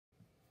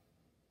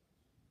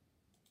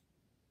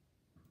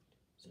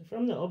So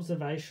from the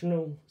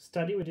observational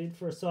study we did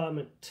for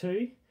assignment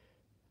 2,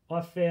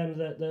 I found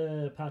that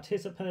the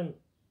participant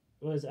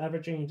was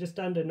averaging just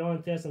under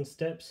 9,000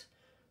 steps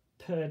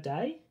per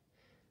day,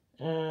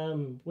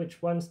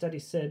 which one study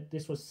said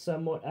this was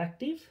somewhat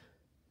active.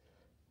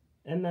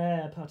 And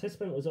the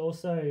participant was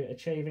also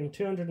achieving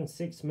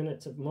 206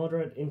 minutes of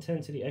moderate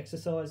intensity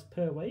exercise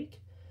per week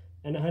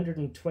and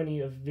 120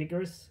 of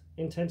vigorous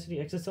intensity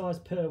exercise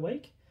per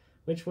week,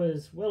 which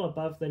was well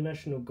above the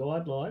national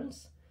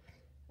guidelines.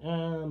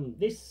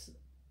 This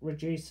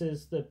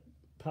reduces the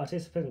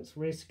participants'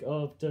 risk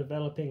of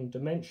developing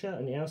dementia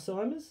and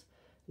Alzheimer's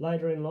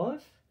later in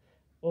life.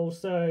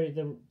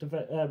 Also,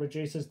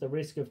 reduces the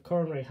risk of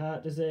coronary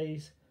heart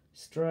disease,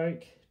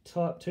 stroke,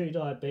 type 2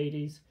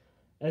 diabetes,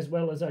 as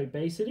well as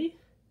obesity.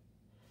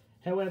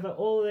 However,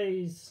 all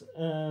these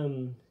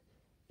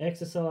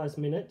exercise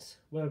minutes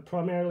were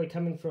primarily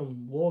coming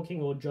from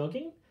walking or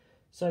jogging,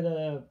 so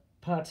the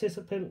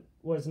participant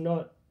was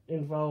not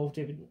involved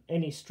in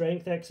any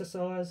strength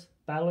exercise,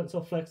 balance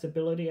or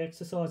flexibility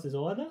exercises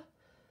either,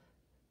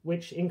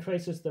 which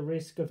increases the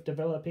risk of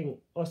developing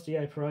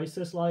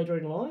osteoporosis later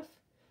in life,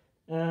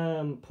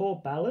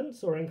 poor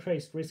balance or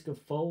increased risk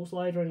of falls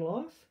later in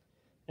life,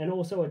 and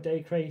also a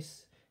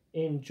decrease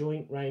in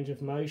joint range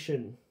of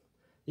motion.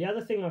 The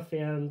other thing I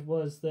found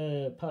was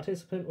the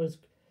participant was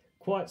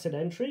quite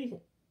sedentary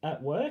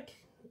at work.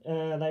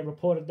 They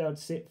reported they would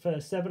sit for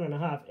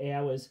 7.5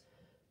 hours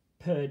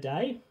per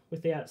day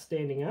without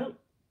standing up.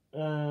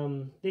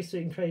 This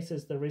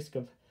increases the risk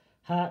of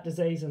heart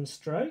disease and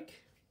stroke.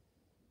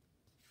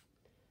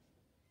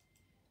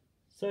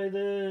 So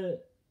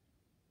the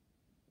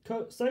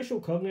social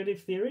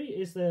cognitive theory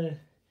is the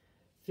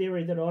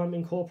theory that I'm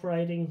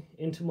incorporating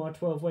into my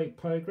 12-week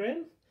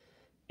program.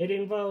 It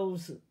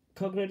involves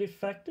cognitive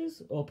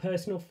factors or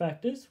personal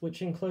factors,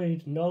 which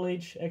include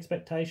knowledge,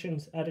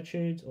 expectations,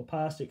 attitudes, or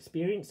past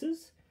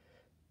experiences.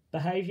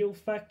 Behavioural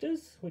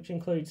factors, which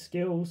include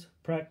skills,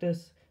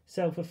 practice,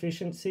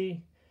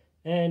 self-efficiency,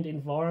 and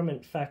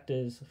environment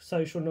factors,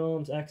 social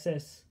norms,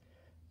 access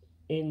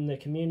in the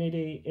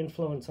community,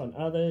 influence on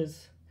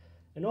others.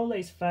 And all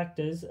these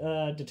factors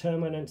are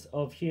determinants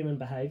of human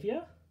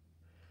behaviour,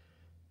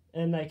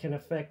 and they can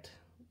affect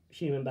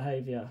human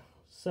behaviour.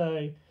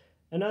 So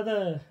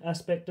another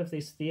aspect of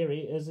this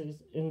theory is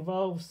it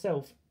involves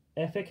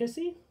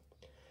self-efficacy.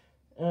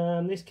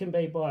 This can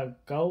be by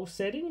goal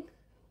setting,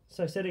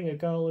 so setting a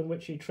goal in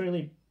which you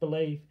truly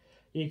believe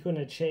you can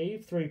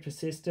achieve through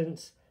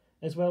persistence,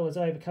 as well as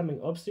overcoming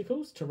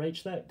obstacles to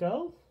reach that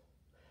goal.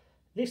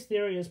 This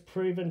theory is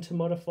proven to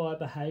modify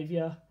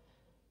behaviour,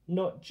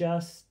 not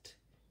just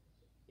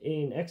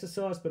in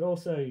exercise, but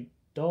also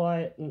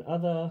diet and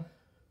other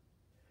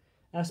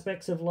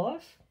aspects of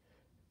life.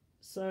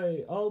 So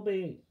I'll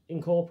be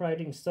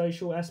incorporating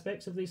social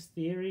aspects of this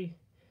theory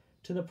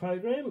to the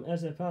program,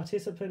 as a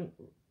participant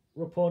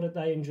reported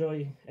they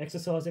enjoy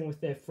exercising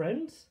with their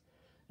friends,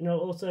 and I'll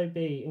also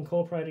be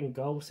incorporating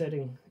goal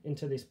setting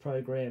into this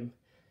program.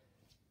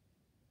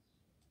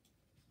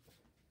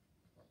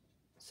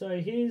 So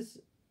here's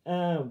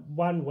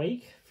 1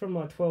 week from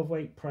my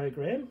 12-week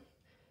program.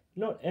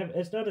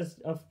 It's not as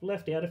I've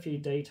left out a few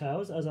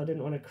details as I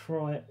didn't want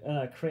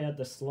to crowd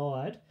the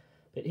slide.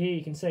 But here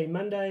you can see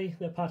Monday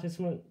the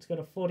participant's got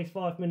a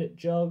 45-minute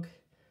jog.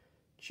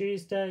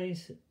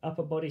 Tuesday's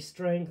upper body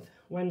strength.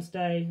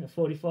 Wednesday a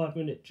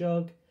 45-minute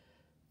jog.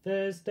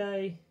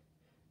 Thursday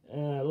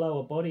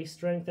lower body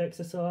strength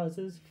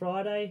exercises.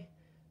 Friday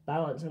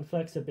balance and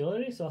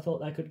flexibility. So I thought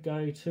they could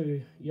go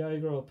to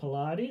yoga or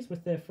Pilates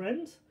with their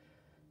friends.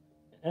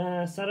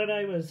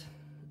 Saturday was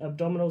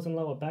abdominals and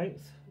lower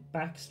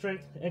back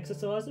strength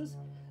exercises.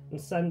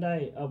 And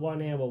Sunday a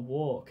 1 hour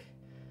walk.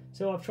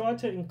 So I've tried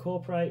to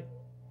incorporate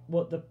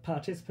what the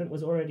participant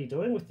was already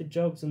doing with the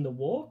jogs and the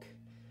walk.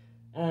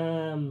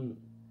 And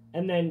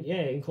then,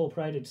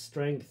 incorporated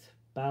strength,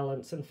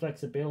 balance and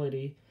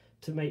flexibility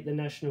to meet the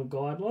national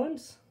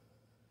guidelines.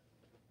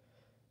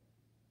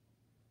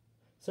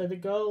 So the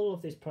goal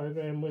of this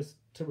program was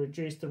to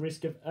reduce the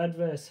risk of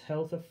adverse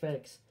health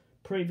effects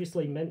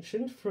previously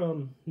mentioned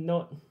from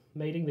not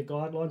meeting the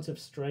guidelines of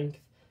strength,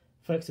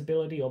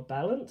 flexibility or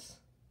balance.